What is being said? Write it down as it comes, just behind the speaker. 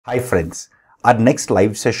Hi friends, our next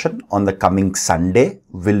live session on the coming Sunday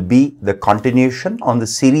will be the continuation on the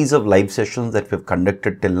series of live sessions that we've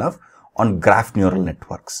conducted till now on graph neural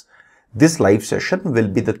networks. This live session will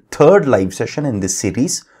be the third live session in this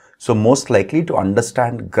series. So most likely to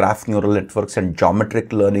understand graph neural networks and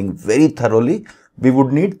geometric learning very thoroughly, we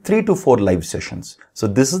would need 3 to 4 live sessions. So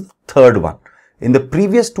this is the third one. In the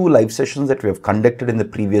previous 2 live sessions that we have conducted in the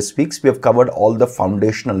previous weeks, we have covered all the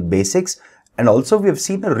foundational basics. And also we have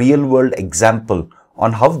seen a real world example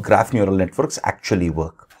on how graph neural networks actually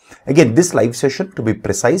work. Again, this live session, to be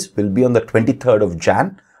precise, will be on the 23rd of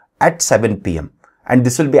Jan at 7 p.m. And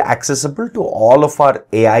this will be accessible to all of our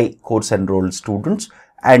AI course enrolled students.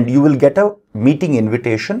 And you will get a meeting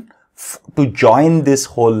invitation to join this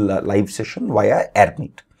whole live session via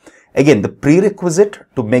AirMeet. Again, the prerequisite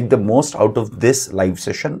to make the most out of this live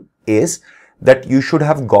session is that you should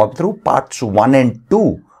have gone through parts 1 and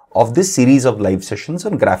 2 of this series of live sessions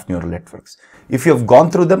on graph neural networks. If you have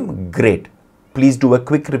gone through them, great. Please do a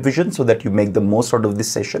quick revision so that you make the most out of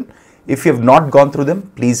this session. If you have not gone through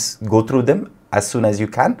them, please go through them as soon as you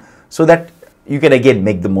can so that you can again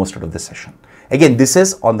make the most out of the session. Again, this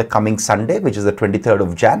is on the coming Sunday, which is the 23rd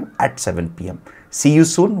of Jan at 7 p.m. See you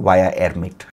soon via AirMeet.